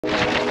Welcome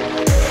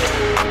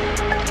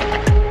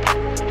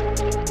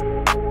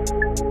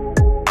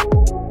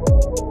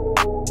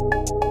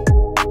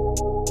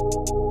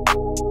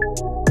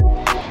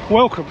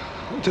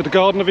to the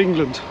Garden of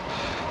England,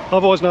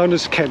 otherwise known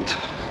as Kent.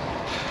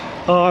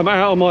 I'm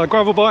out on my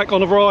gravel bike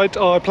on a ride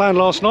I planned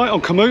last night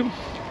on Komoot.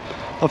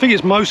 I think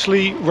it's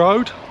mostly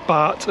road,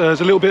 but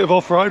there's a little bit of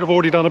off-road. I've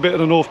already done a bit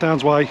of the North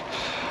Downs way.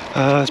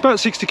 It's about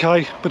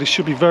 60k, but it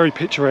should be very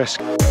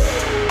picturesque.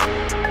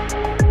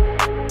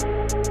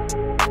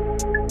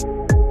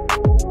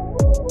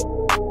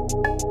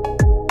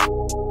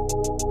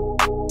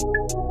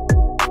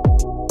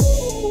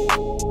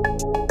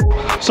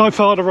 So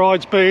far the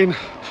ride's been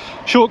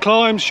short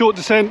climbs, short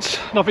descents,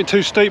 nothing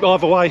too steep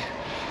either way.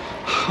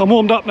 I'm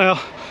warmed up now.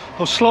 I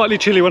was slightly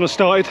chilly when I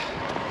started.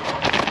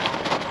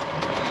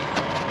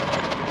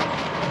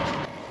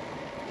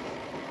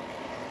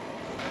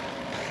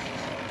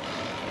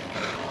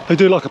 They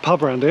do like a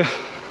pub around here.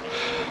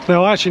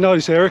 Now I actually know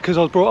this area because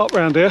I was brought up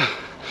around here,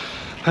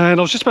 and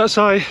I was just about to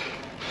say,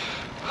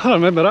 I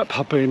don't remember that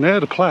pub being there,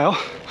 the Plough.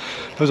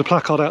 There was a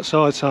placard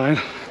outside saying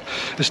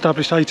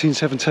established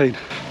 1817.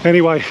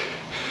 Anyway,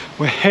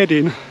 we're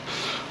heading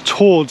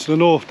towards the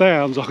North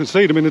Downs. I can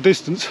see them in the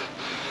distance.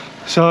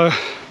 So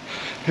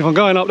if I'm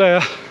going up there,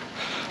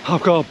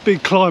 I've got a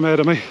big climb ahead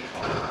of me.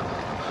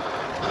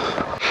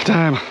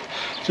 Damn,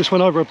 just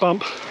went over a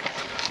bump.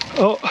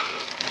 Oh,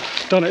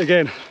 done it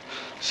again.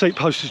 Seat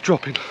post is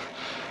dropping.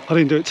 I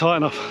didn't do it tight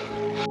enough.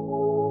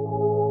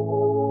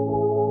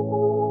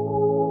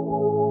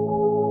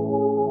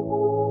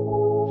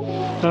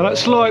 Now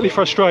that's slightly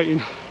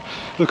frustrating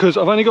because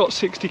I've only got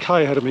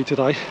 60k ahead of me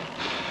today,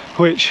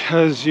 which,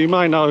 as you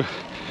may know, if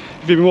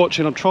you've been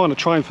watching, I'm trying to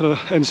train for the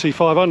NC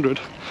 500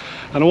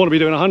 and I want to be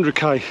doing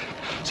 100k.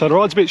 So the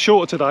ride's a bit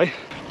shorter today.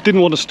 Didn't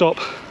want to stop.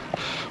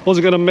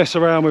 Wasn't going to mess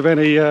around with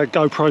any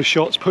GoPro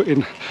shots,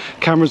 putting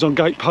cameras on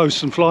gate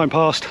posts and flying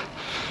past.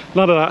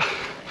 None of that.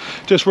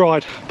 Just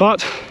ride.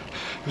 But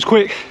it was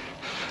quick.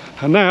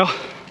 And now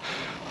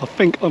I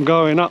think I'm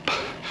going up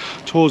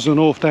towards the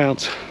North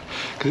Downs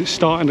because it's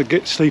starting to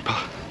get steeper.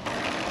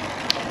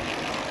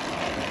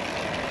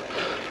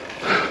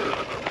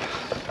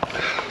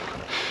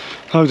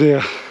 Oh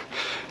dear,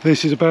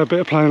 this is a bad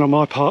bit of planning on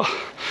my part.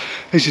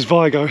 This is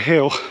Vigo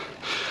Hill.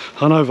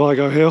 I know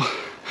Vigo Hill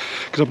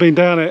because I've been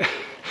down it,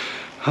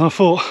 and I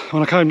thought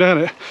when I came down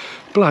it,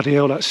 bloody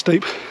hell, that's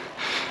steep,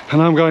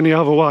 and I'm going the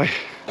other way.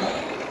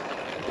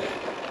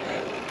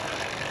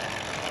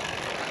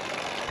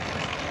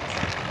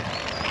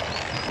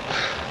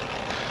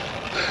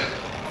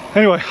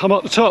 Anyway, I'm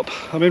at the top,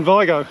 I'm in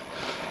Vigo,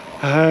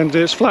 and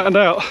it's flattened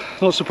out,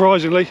 not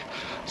surprisingly,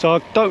 so I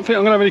don't think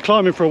I'm going to have any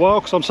climbing for a while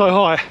because I'm so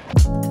high.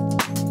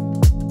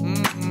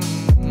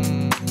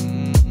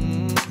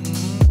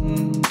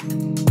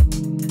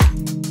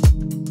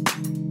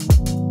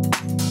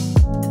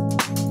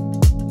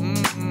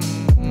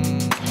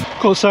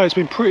 Got to say, it's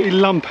been pretty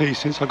lumpy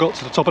since I got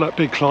to the top of that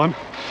big climb.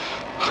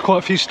 Quite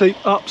a few steep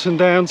ups and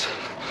downs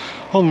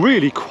on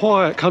really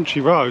quiet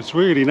country roads,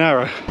 really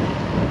narrow.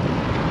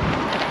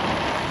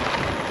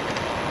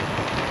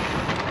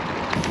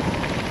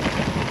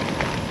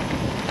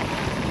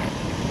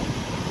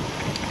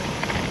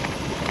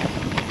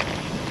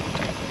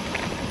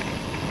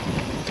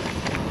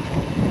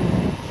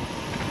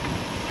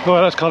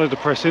 Well, that's kind of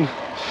depressing.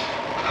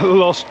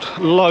 Lost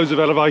loads of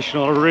elevation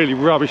on a really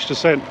rubbish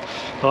descent.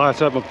 I had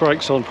to have my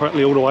brakes on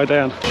practically all the way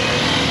down.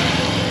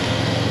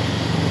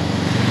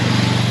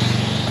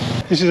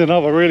 This is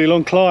another really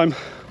long climb,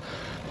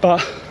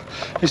 but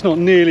it's not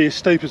nearly as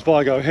steep as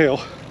Vigo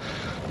Hill.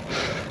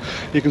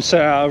 You can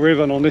set out a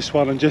ribbon on this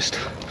one and just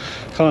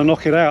kind of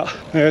knock it out.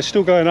 Yeah, it's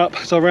still going up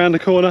as I round the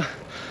corner,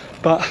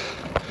 but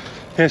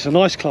yeah, it's a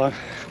nice climb.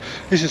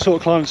 This is the sort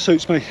of climb that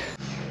suits me.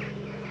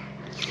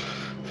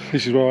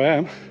 This is where I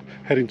am,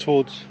 heading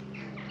towards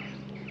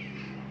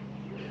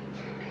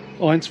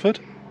Eynsford.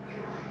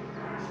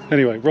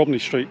 Anyway, Romney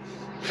Street.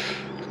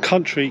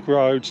 Country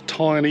roads,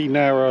 tiny,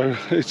 narrow.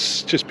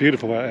 It's just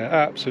beautiful out here,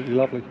 absolutely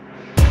lovely.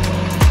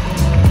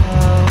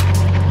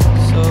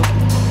 So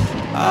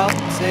I'll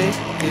take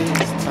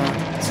this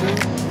time to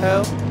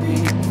help me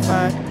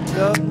find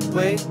a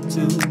way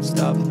to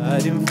stop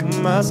hiding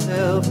from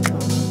myself.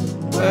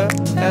 Where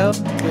else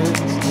is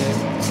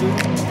there to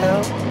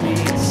help me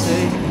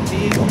say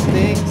the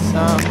things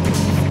I'm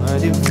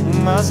hiding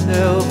from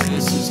myself?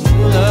 This is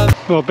new love.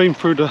 Well, I've been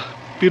through the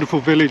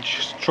beautiful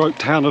village stroke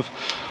town of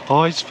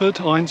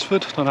Eynsford, I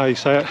don't know how you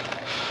say it.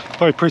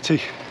 Very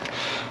pretty.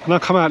 And I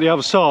come out the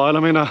other side,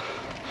 I'm in a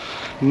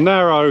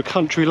narrow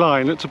country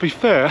lane that, to be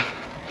fair,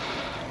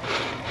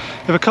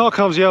 if a car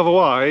comes the other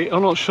way,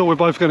 I'm not sure we're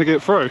both going to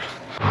get through.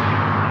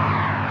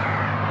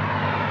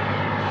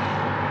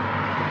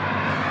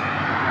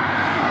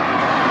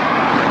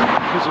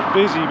 It's a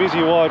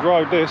busy wide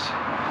road this.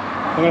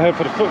 I'm going to head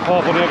for the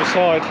footpath on the other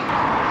side.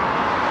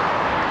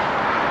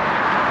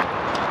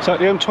 Is that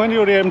the M20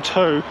 or the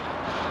M2?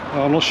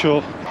 Oh, I'm not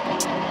sure.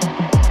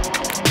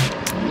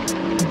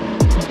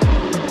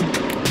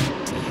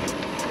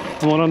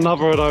 I'm on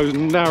another of those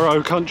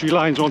narrow country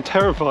lanes where I'm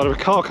terrified of a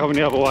car coming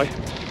the other way.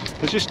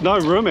 There's just no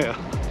room here.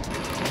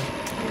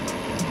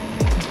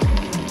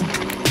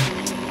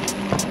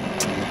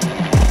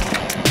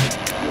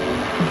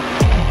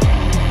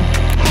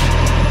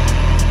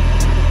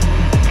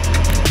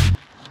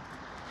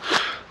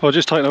 Well, I've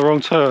just taken a wrong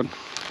turn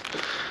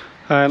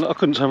and I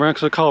couldn't turn around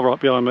because the car right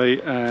behind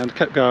me, and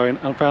kept going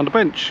and found a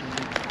bench.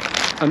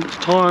 And it's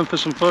time for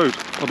some food.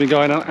 I've been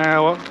going an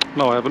hour.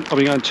 No, I haven't. I've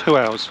been going 2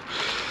 hours.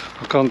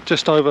 I've gone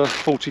just over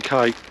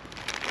 40k.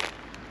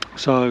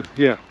 So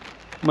yeah,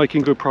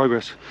 making good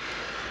progress.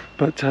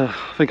 But I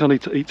think I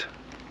need to eat.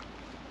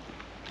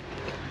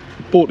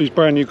 Bought these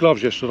brand new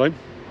gloves yesterday,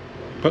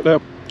 but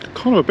they're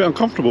kind of a bit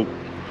uncomfortable.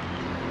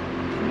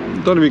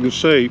 Don't know if you can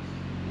see,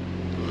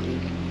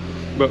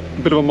 but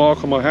a bit of a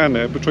mark on my hand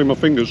there between my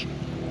fingers.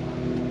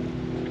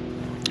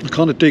 I'm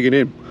kind of digging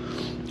in.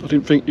 I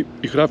didn't think you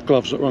could have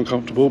gloves that were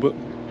uncomfortable, but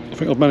I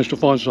think I've managed to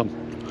find some.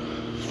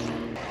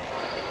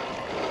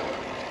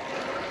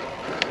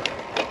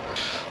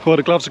 Well,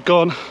 the gloves are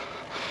gone.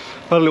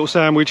 Had a little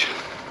sandwich.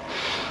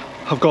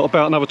 I've got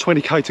about another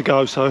 20k to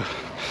go, so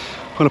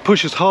I'm going to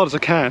push as hard as I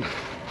can.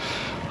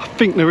 I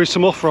think there is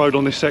some off-road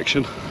on this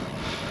section,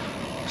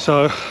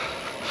 so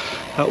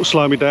that will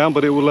slow me down,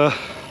 but it will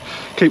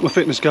keep my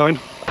fitness going.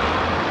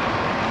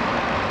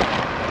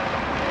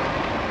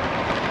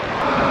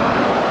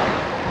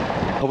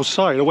 I would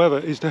say the weather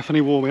is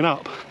definitely warming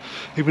up,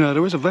 even though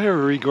there is a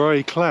very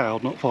grey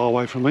cloud not far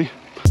away from me.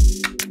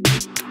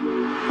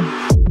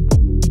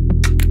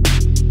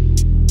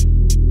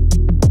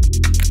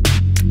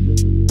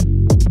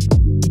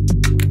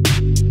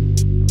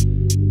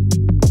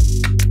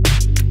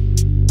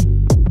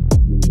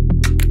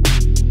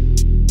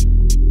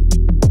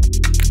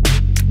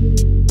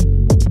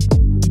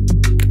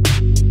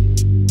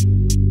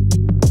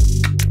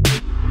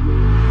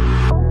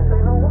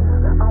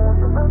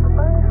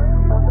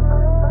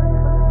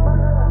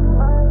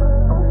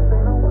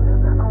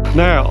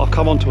 Now I've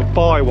come onto a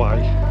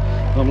byway.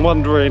 I'm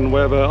wondering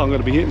whether I'm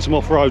going to be hitting some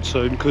off-road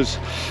soon, because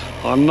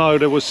I know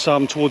there was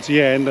some towards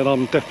the end, and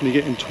I'm definitely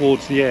getting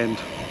towards the end.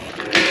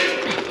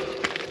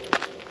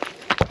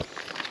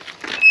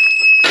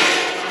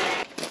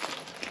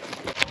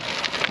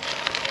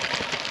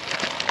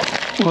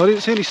 Well, I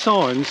didn't see any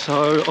signs,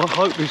 so I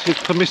hope this is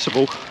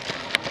permissible.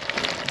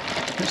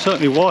 It's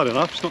certainly wide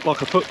enough. It's not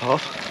like a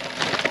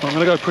footpath. I'm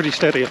going to go pretty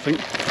steady, I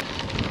think.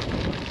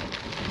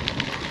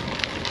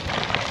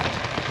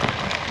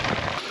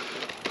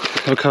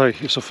 Okay,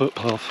 it's a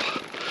footpath.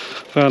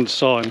 Found a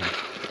sign.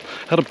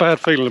 Had a bad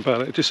feeling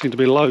about it. It just seemed to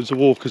be loads of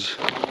walkers.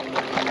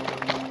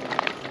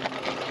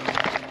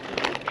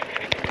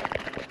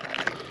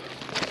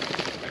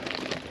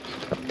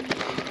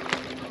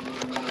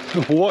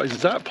 What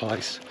is that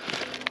place?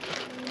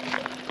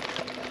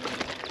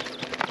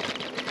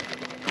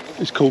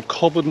 It's called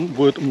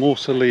Komoot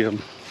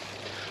Mausoleum.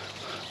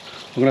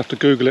 I'm gonna have to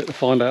Google it to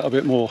find out a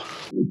bit more.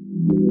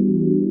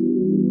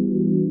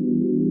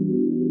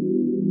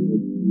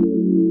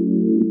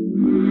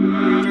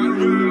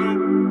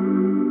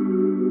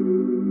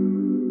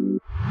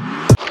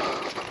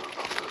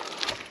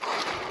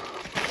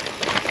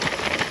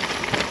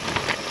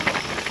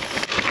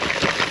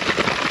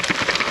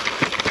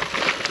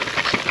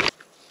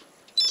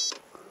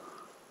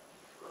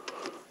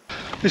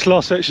 This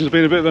last section has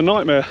been a bit of a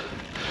nightmare.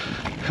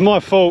 My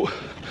fault,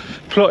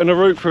 plotting a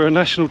route for a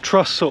National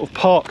Trust sort of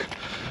park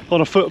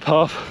on a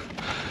footpath.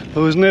 It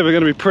was never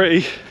going to be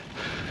pretty.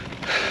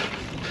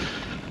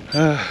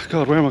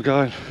 God, where am I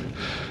going?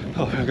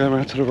 Oh, I'm going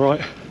around to the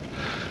right.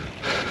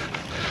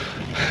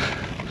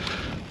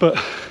 But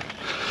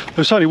there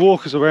were so many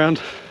walkers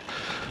around,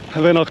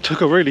 and then I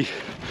took a really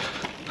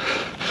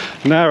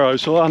narrow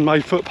sort of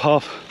unmade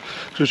footpath,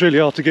 which was really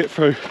hard to get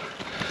through.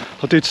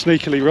 I did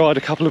sneakily ride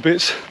a couple of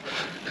bits.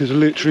 There's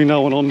literally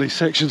no one on these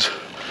sections,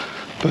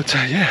 but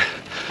yeah,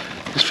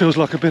 this feels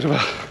like a bit of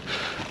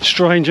a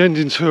strange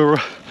ending to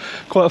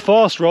quite a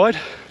fast ride,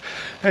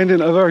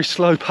 ending at a very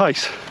slow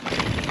pace.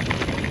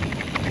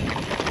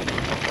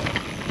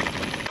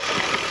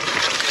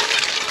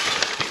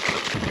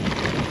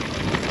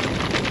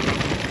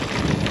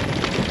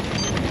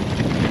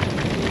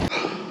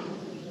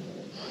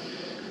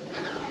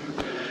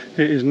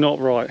 It is not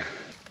right.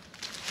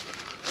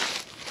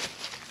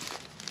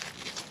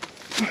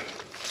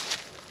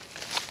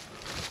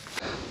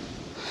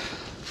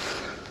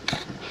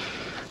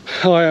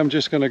 I am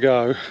just going to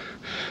go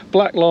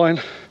black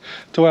line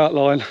to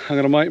outline. I'm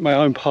going to make my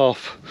own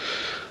path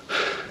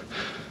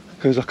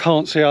because I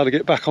can't see how to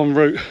get back en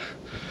route.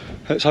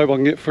 Let's hope I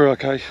can get through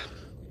okay.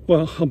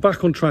 Well, I'm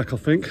back on track, I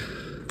think.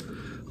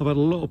 I've had a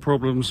lot of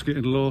problems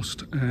getting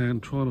lost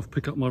and trying to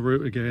pick up my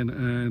route again,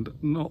 and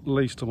not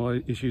least of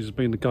my issues has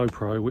been the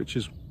GoPro, which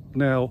is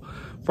now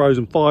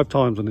frozen 5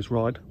 times on this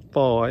ride.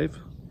 5.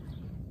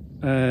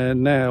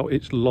 And now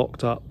it's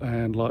locked up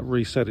and like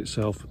reset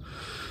itself.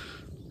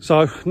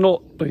 So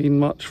not been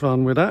much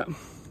fun with that,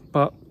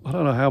 but I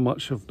don't know how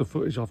much of the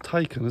footage I've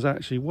taken has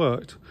actually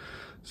worked.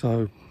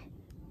 So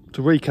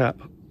to recap,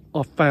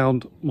 I've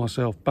found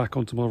myself back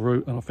onto my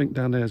route, and I think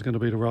down there is going to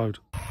be the road.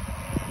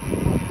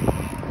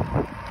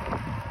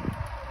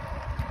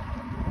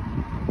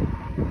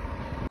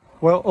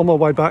 Well, on my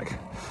way back,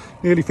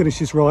 nearly finished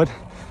this ride.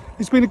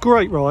 It's been a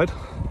great ride,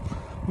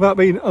 without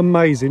being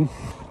amazing.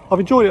 I've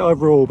enjoyed it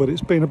overall, but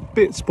it's been a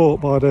bit spoilt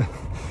by the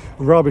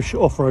rubbish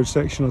off-road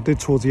section I did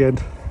towards the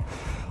end.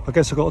 I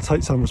guess I've got to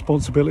take some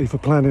responsibility for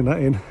planning that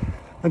in.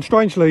 And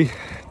strangely,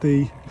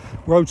 the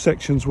road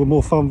sections were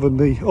more fun than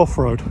the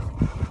off-road.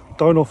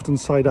 Don't often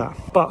say that.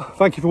 But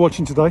thank you for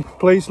watching today.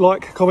 Please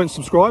like, comment,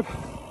 subscribe,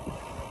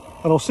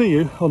 and I'll see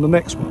you on the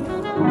next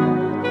one.